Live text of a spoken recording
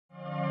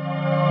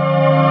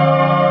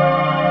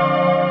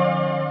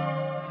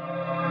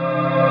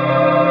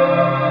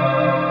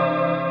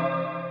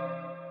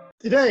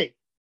Today,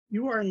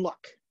 you are in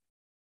luck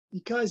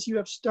because you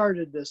have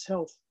started this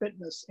health,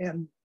 fitness,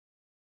 and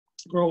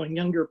growing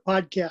younger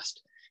podcast.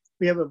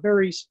 We have a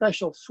very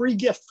special free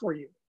gift for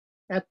you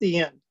at the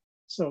end.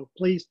 So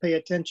please pay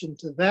attention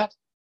to that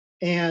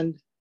and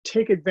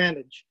take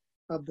advantage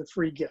of the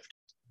free gift.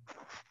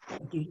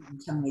 You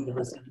didn't tell me there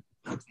was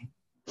okay.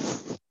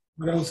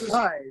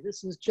 Hi,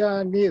 this is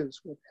John Muse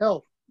with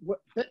Health,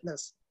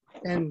 Fitness,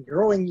 and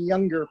Growing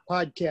Younger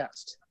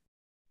podcast.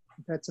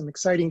 We've had some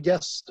exciting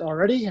guests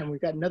already, and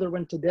we've got another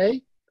one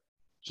today,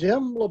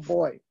 Jim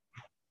LaBoy,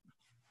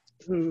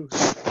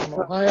 who's from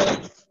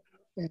Ohio,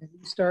 and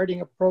he's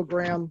starting a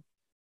program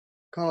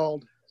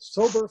called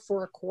Sober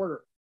for a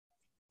Quarter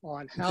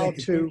on how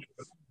to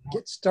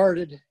get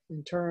started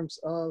in terms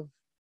of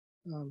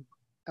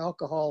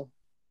alcohol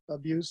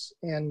abuse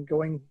and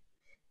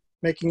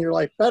making your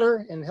life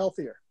better and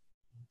healthier.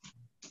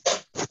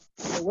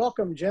 So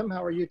welcome, Jim.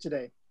 How are you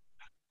today?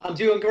 I'm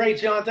doing great,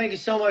 John. Thank you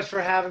so much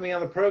for having me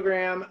on the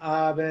program.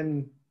 I've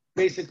been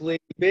basically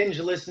binge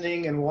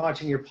listening and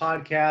watching your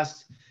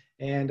podcast,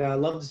 and I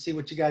love to see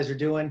what you guys are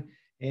doing.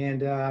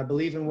 And I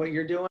believe in what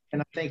you're doing,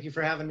 and I thank you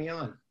for having me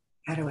on.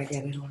 How do I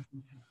get it on?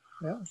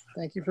 Well,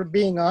 thank you for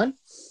being on.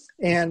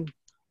 And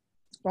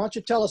why don't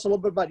you tell us a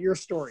little bit about your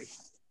story?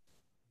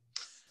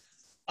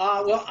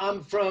 Well,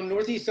 I'm from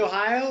Northeast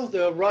Ohio,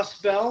 the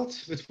Rust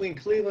Belt between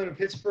Cleveland and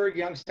Pittsburgh.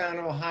 Youngstown,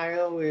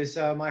 Ohio is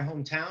my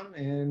hometown,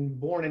 and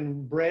born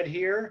and bred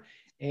here,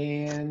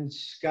 and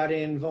got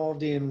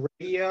involved in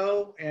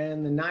radio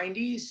in the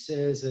 90s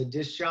as a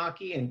disc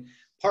jockey and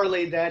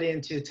parlayed that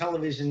into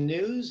television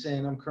news.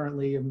 And I'm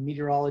currently a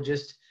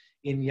meteorologist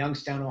in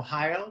Youngstown,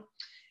 Ohio,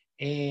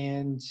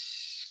 and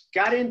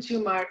got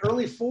into my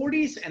early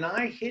 40s, and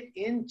I hit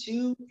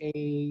into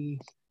a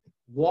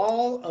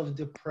wall of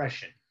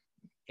depression.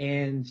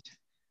 And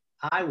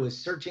I was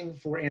searching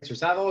for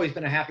answers. I've always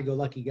been a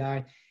happy-go-lucky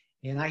guy,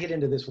 and I hit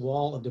into this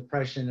wall of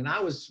depression. And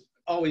I was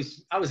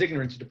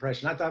ignorant to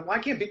depression. I thought, why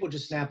can't people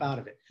just snap out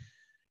of it?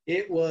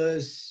 It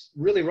was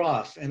really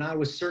rough, and I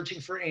was searching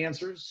for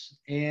answers.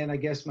 And I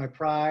guess my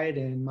pride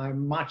and my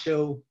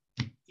macho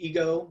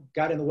ego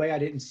got in the way. I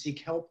didn't seek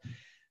help.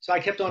 So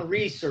I kept on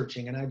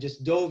researching, and I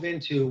just dove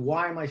into,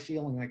 why am I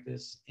feeling like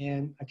this?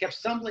 And I kept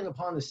stumbling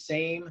upon the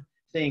same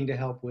thing to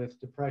help with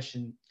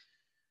depression,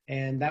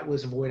 and that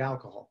was avoid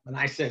alcohol. And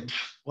I said,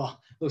 well,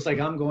 looks like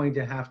I'm going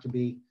to have to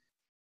be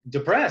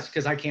depressed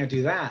because I can't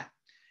do that.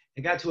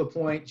 It got to a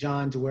point,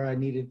 John, to where I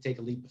needed to take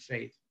a leap of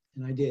faith,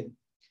 and I did.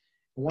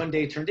 One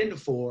day turned into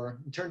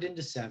 4, turned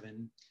into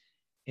 7,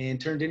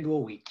 and turned into a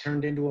week,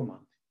 turned into a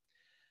month.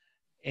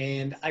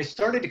 And I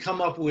started to come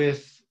up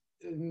with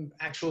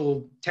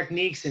actual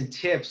techniques and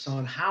tips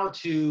on how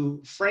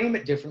to frame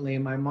it differently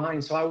in my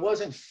mind, so I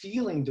wasn't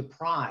feeling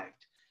deprived.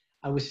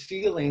 I was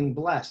feeling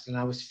blessed, and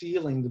I was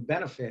feeling the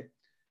benefit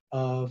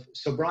of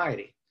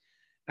sobriety.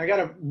 I got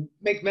to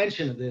make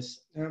mention of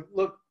this.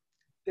 Look,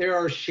 there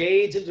are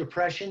shades of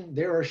depression.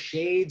 There are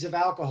shades of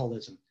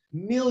alcoholism.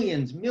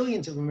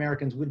 Millions of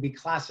Americans would be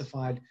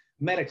classified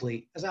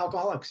medically as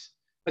alcoholics,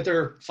 but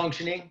they're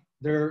functioning.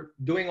 They're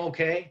doing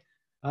okay.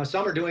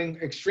 Some are doing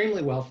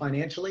extremely well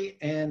financially,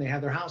 and they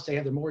have their house, they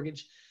have their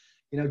mortgage.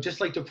 You know, just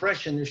like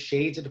depression, there's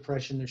shades of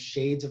depression, there's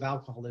shades of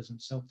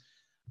alcoholism. So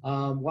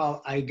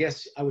while I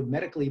guess I would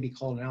medically be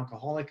called an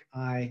alcoholic,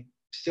 I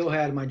still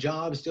had my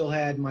job, still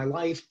had my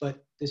life,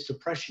 but this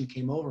depression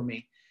came over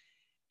me,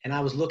 and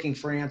I was looking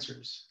for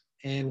answers.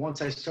 And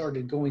once I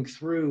started going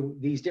through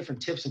these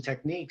different tips and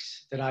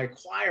techniques that I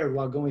acquired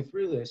while going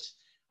through this,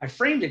 I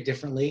framed it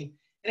differently,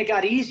 and it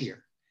got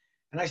easier.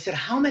 And I said,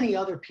 how many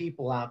other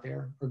people out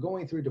there are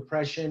going through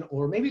depression,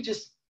 or maybe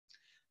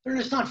they're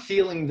just not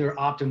feeling their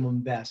optimum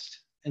best,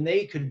 and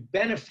they could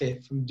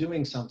benefit from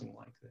doing something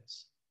like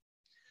this?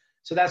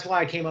 So that's why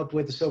I came up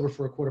with the Sober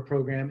for a Quarter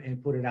program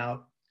and put it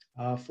out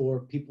for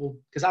people,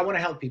 because I want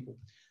to help people.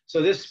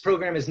 So this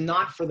program is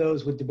not for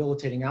those with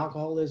debilitating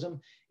alcoholism.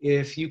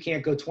 If you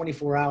can't go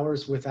 24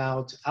 hours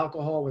without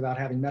alcohol, without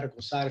having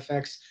medical side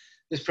effects,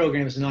 this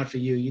program is not for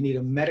you. You need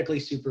a medically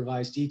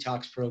supervised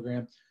detox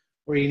program,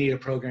 or you need a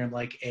program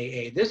like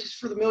AA. This is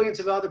for the millions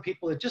of other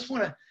people that just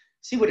want to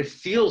see what it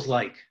feels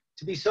like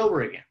to be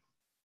sober again.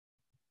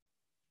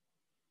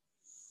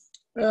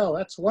 Well,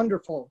 that's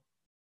wonderful.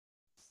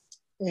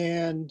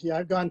 And yeah,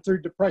 I've gone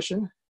through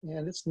depression,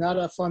 and it's not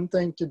a fun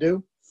thing to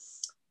do,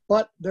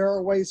 but there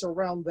are ways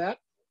around that.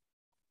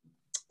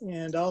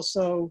 And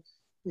also,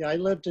 yeah, I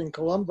lived in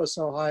Columbus,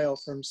 Ohio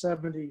from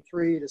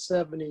 73 to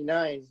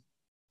 79,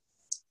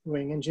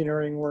 doing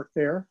engineering work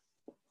there.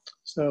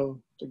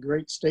 So it's a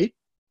great state,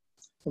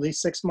 at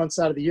least 6 months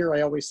out of the year,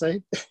 I always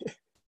say.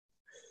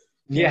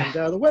 Yeah.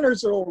 And the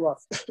winters are a little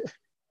rough.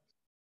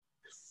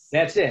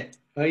 That's it.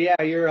 Oh yeah,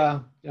 you're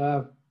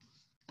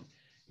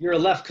a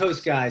left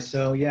coast guy,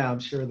 so yeah, I'm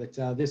sure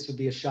that this would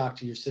be a shock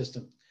to your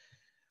system.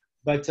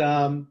 But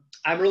I'm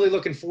really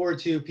looking forward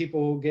to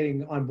people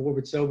getting on board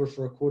with Sober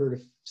for a Quarter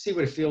to see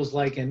what it feels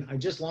like. And I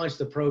just launched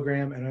the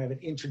program, and I have an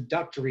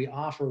introductory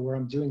offer where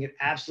I'm doing it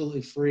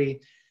absolutely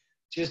free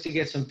just to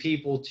get some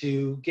people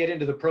to get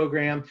into the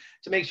program,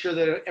 to make sure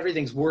that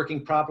everything's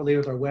working properly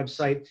with our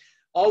website.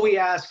 All we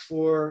ask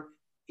for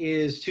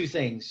is two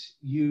things: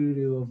 you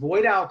to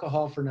avoid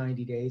alcohol for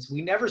 90 days.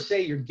 We never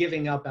say you're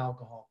giving up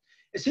alcohol.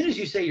 As soon as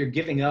you say you're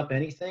giving up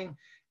anything,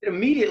 it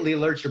immediately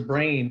alerts your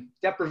brain,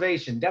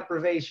 deprivation,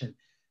 deprivation.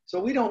 So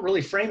we don't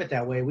really frame it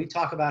that way. We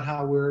talk about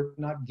how we're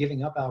not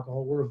giving up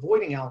alcohol, we're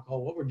avoiding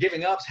alcohol. What we're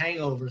giving up is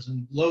hangovers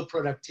and low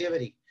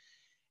productivity.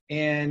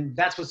 And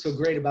that's what's so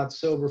great about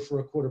Sober for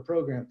a Quarter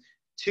program.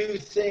 Two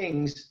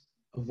things: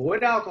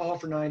 avoid alcohol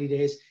for 90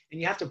 days, and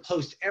you have to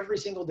post every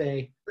single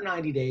day for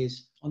 90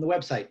 days on the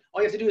website.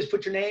 All you have to do is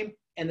put your name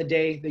and the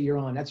day that you're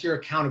on. That's your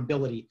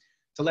accountability,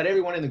 to let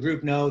everyone in the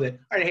group know that,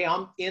 all right, hey,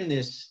 I'm in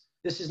this.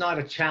 This is not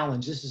a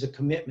challenge. This is a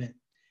commitment.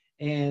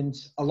 And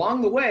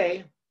along the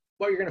way,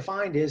 what you're going to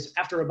find is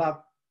after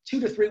about 2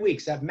 to 3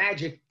 weeks, that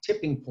magic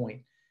tipping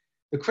point,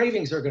 the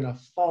cravings are going to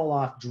fall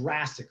off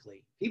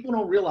drastically. People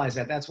don't realize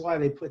that. That's why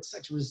they put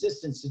such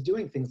resistance to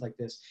doing things like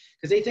this,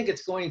 because they think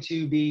it's going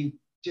to be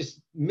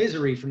just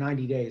misery for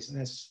 90 days. And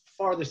that's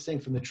farthest thing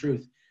from the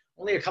truth.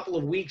 Only a couple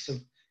of weeks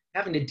of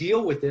having to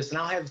deal with this, and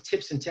I'll have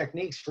tips and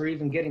techniques for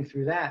even getting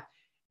through that.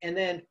 And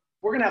then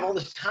we're going to have all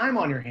this time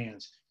on your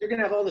hands. You're going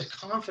to have all this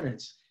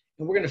confidence,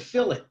 and we're going to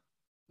fill it.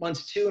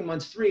 Months 2 and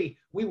months 3,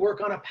 we work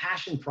on a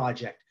passion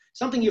project,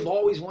 something you've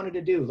always wanted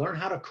to do. Learn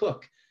how to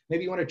cook.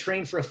 Maybe you want to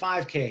train for a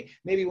 5K.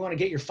 Maybe you want to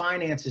get your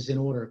finances in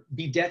order,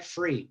 be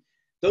debt-free.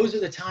 Those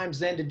are the times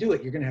then to do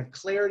it. You're going to have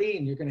clarity,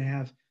 and you're going to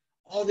have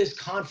all this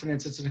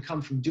confidence that's going to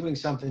come from doing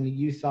something that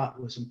you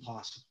thought was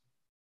impossible.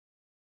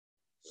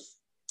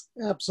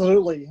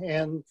 Absolutely.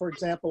 And for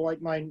example,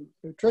 like my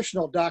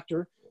nutritional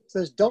doctor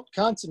says, don't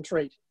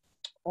concentrate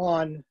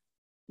on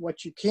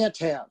what you can't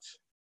have.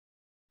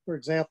 For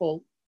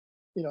example,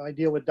 I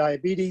deal with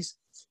diabetes,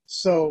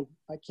 so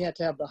I can't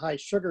have the high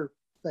sugar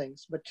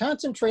things, but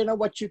concentrate on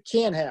what you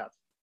can have.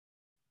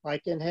 I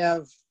can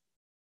have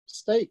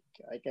steak,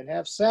 I can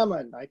have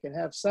salmon, I can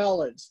have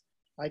salads,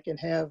 I can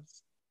have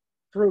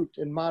fruit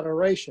in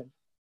moderation.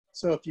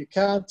 So if you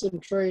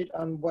concentrate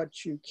on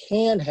what you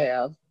can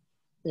have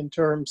in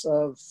terms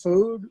of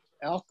food,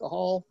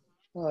 alcohol,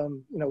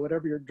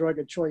 whatever your drug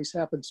of choice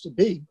happens to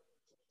be,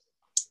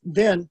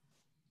 then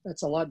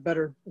that's a lot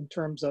better in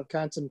terms of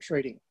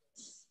concentrating.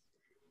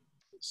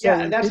 So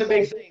yeah, and that's a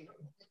big thing.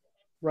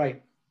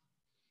 Right.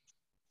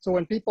 So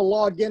when people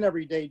log in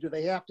every day, do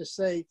they have to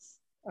say,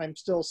 I'm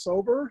still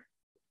sober?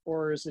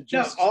 Or is it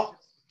just... No,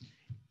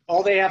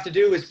 all they have to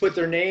do is put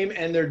their name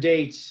and their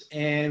dates,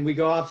 and we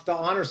go off the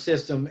honor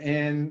system.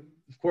 And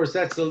of course,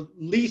 that's the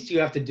least you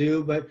have to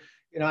do. But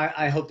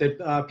I hope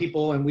that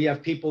people, and we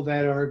have people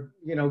that are,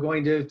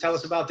 going to tell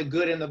us about the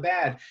good and the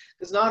bad.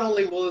 Because not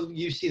only will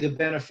you see the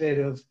benefit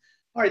of,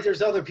 all right,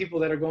 there's other people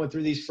that are going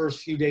through these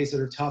first few days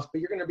that are tough, but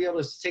you're going to be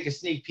able to take a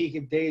sneak peek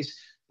at days,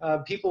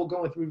 people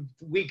going through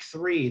week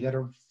 3 that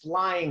are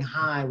flying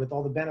high with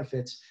all the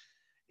benefits.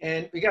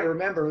 And we got to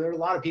remember, there are a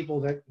lot of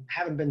people that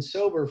haven't been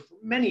sober for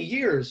many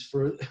years,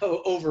 for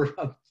over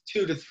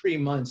 2 to 3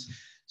 months.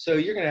 So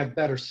you're going to have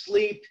better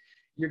sleep.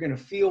 You're going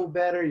to feel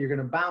better. You're going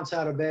to bounce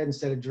out of bed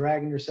instead of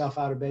dragging yourself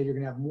out of bed. You're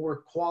going to have more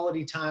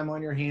quality time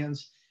on your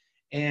hands.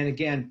 And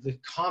again, the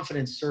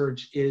confidence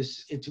surge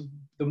the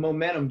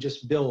momentum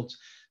just builds.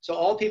 So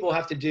all people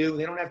have to do,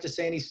 they don't have to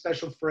say any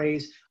special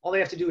phrase. All they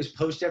have to do is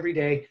post every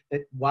day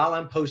that while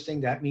I'm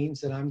posting, that means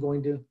that I'm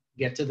going to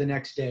get to the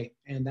next day.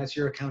 And that's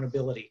your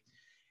accountability.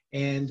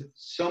 And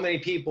so many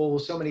people,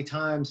 so many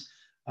times,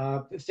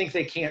 think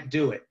they can't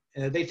do it.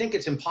 They think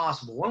it's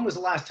impossible. When was the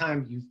last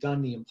time you've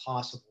done the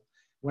impossible?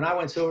 When I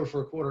went sober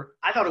for a quarter,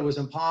 I thought it was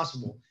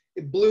impossible.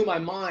 It blew my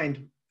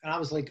mind. And I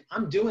was like,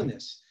 I'm doing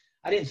this.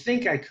 I didn't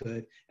think I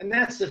could. And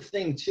that's the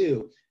thing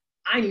too.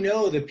 I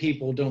know that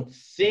people don't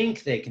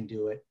think they can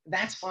do it.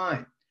 That's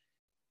fine.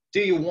 Do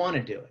you want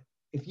to do it?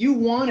 If you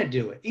want to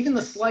do it, even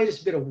the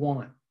slightest bit of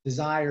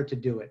desire to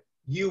do it,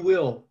 you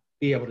will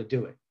be able to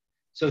do it.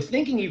 So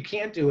thinking you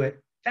can't do it,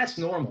 that's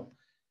normal.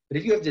 But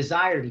if you have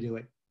desire to do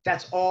it,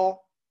 that's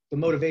all the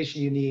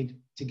motivation you need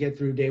to get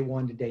through day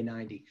 1 to day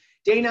 90.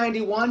 Day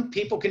 91,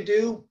 people can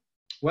do,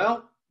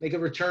 well, they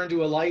can return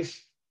to a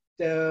life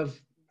of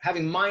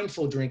having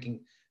mindful drinking,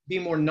 be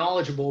more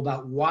knowledgeable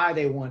about why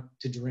they want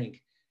to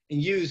drink,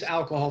 and use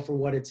alcohol for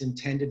what it's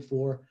intended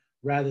for,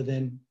 rather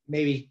than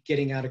maybe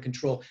getting out of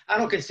control. I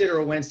don't consider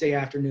a Wednesday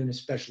afternoon a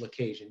special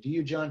occasion. Do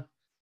you, John?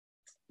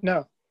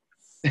 No.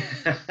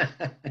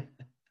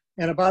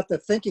 And about the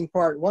thinking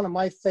part, one of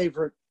my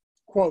favorite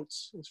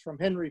quotes is from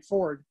Henry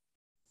Ford.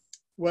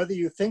 Whether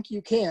you think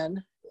you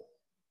can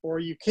or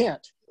you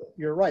can't,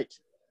 you're right.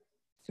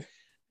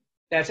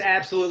 That's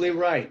absolutely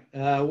right.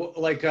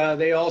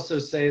 They also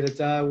say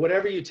that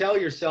whatever you tell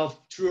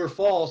yourself, true or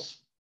false,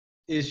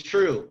 is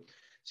true.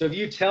 So if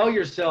you tell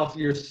yourself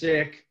you're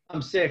sick,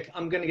 I'm sick,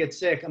 I'm going to get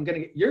sick,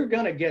 you're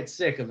going to get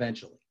sick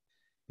eventually.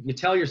 If you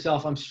tell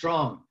yourself I'm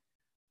strong,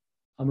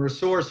 I'm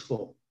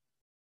resourceful,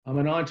 I'm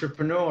an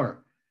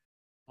entrepreneur,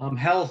 I'm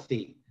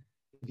healthy.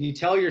 If you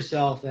tell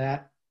yourself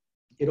that,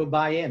 it'll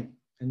buy in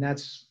And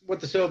that's what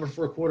the Sober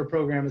for a Quarter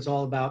program is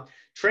all about,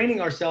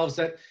 training ourselves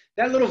that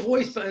that little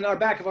voice in our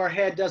back of our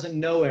head doesn't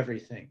know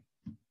everything.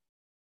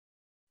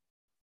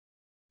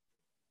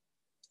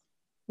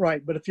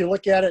 Right, but if you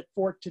look at it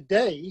for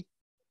today,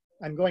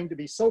 I'm going to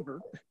be sober,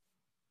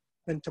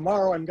 and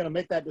tomorrow I'm going to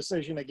make that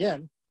decision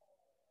again,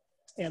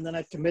 and then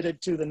I've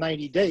committed to the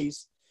 90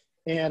 days,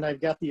 and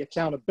I've got the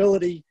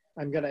accountability.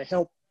 I'm going to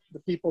help the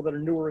people that are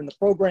newer in the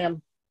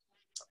program,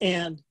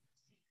 and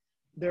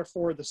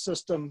therefore the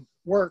system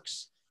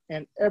works,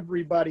 and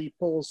everybody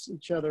pulls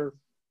each other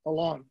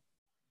along.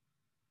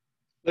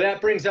 But that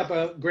brings up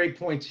a great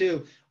point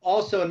too.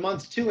 Also in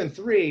months 2 and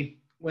 3,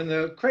 when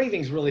the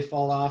cravings really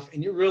fall off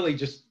and you're really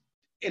just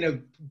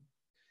in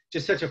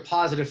just such a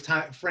positive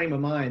frame of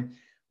mind,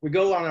 we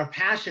go on our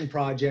passion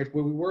project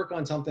where we work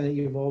on something that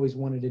you've always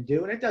wanted to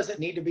do. And it doesn't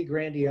need to be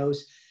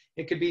grandiose.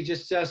 It could be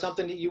just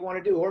something that you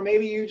want to do. Or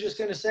maybe you're just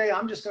going to say,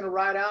 I'm just going to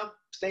ride out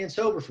staying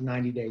sober for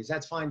 90 days.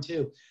 That's fine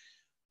too.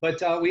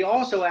 But we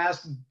also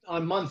ask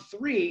on month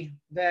 3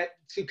 that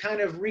to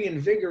kind of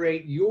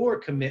reinvigorate your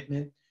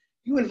commitment,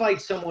 you invite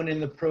someone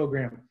in the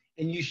program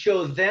and you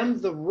show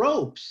them the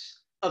ropes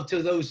up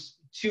to those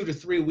 2 to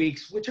 3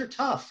 weeks, which are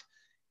tough,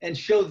 and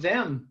show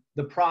them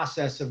the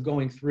process of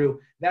going through.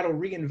 That'll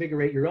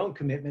reinvigorate your own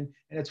commitment,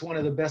 and it's one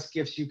of the best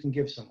gifts you can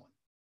give someone.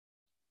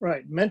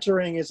 Right.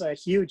 Mentoring is a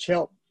huge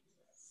help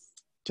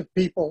to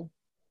people.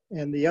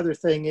 And the other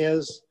thing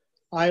is,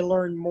 I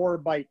learn more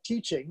by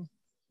teaching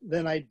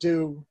than I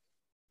do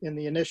in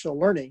the initial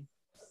learning,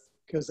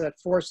 because that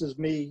forces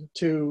me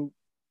to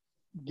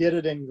get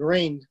it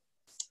ingrained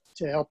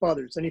to help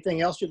others. Anything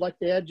else you'd like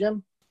to add,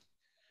 Jim?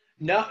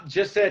 No,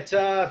 just that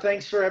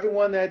thanks for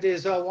everyone that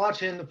is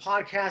watching the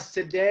podcast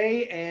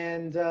today,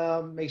 and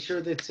make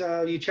sure that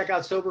you check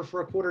out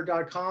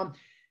soberforaquarter.com.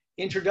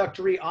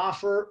 Introductory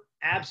offer,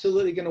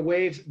 absolutely going to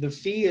waive. The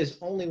fee is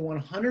only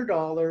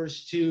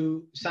 $100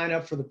 to sign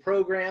up for the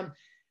program,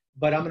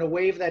 but I'm going to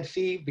waive that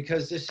fee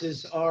because this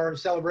is our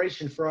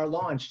celebration for our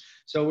launch.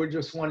 So we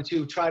just wanted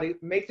to try to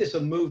make this a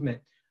movement.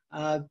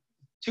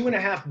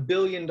 $2.5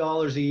 billion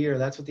a year,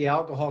 that's what the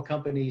alcohol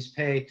companies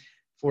pay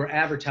for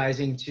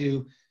advertising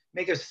to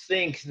make us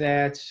think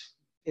that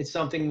it's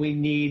something we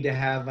need to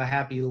have a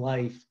happy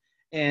life.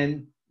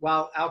 And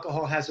while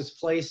alcohol has its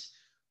place,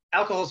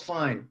 alcohol's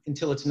fine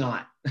until it's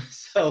not.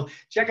 So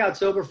check out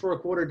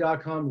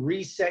soberforaquarter.com,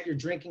 reset your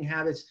drinking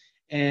habits.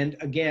 And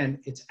again,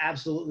 it's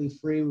absolutely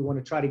free. We want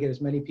to try to get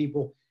as many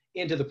people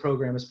into the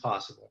program as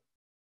possible.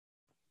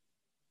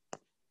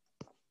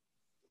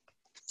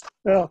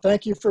 Well,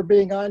 thank you for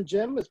being on,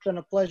 Jim. It's been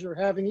a pleasure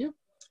having you.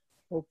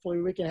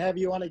 Hopefully we can have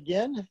you on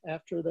again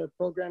after the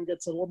program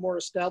gets a little more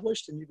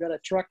established and you've got a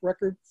track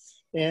record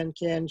and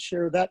can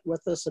share that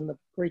with us, and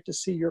great to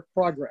see your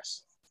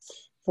progress.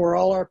 For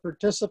all our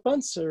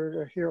participants that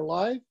are here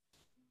live,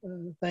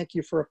 thank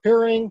you for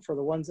appearing. For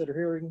the ones that are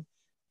hearing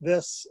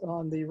this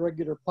on the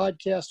regular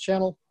podcast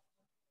channel,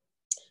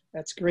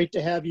 that's great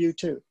to have you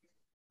too.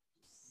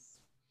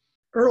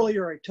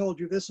 Earlier, I told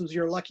you this was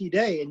your lucky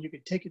day and you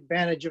could take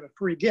advantage of a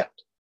free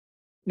gift.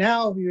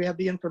 Now you have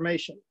the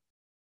information.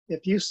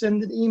 If you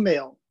send an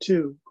email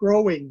to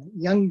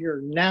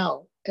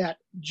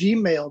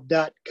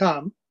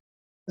growingyoungernow@gmail.com,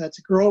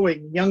 that's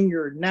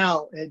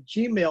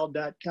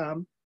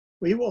growingyoungernow@gmail.com,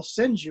 we will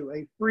send you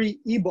a free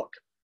ebook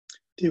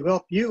to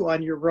help you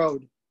on your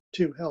road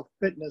to health,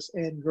 fitness,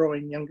 and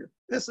growing younger.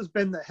 This has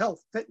been the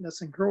Health, Fitness,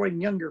 and Growing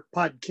Younger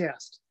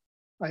podcast.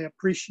 I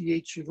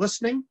appreciate you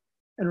listening.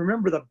 And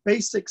remember, the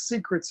basic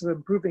secrets of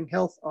improving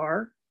health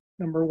are,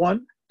 number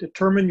 1,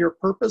 determine your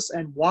purpose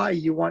and why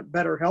you want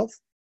better health.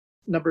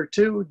 Number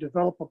 2,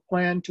 develop a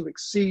plan to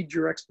exceed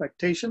your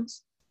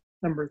expectations.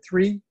 Number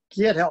 3,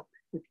 get help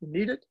if you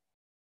need it.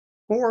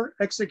 4,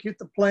 execute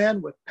the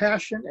plan with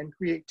passion and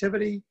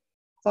creativity.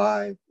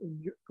 5,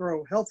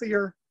 grow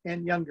healthier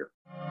and younger.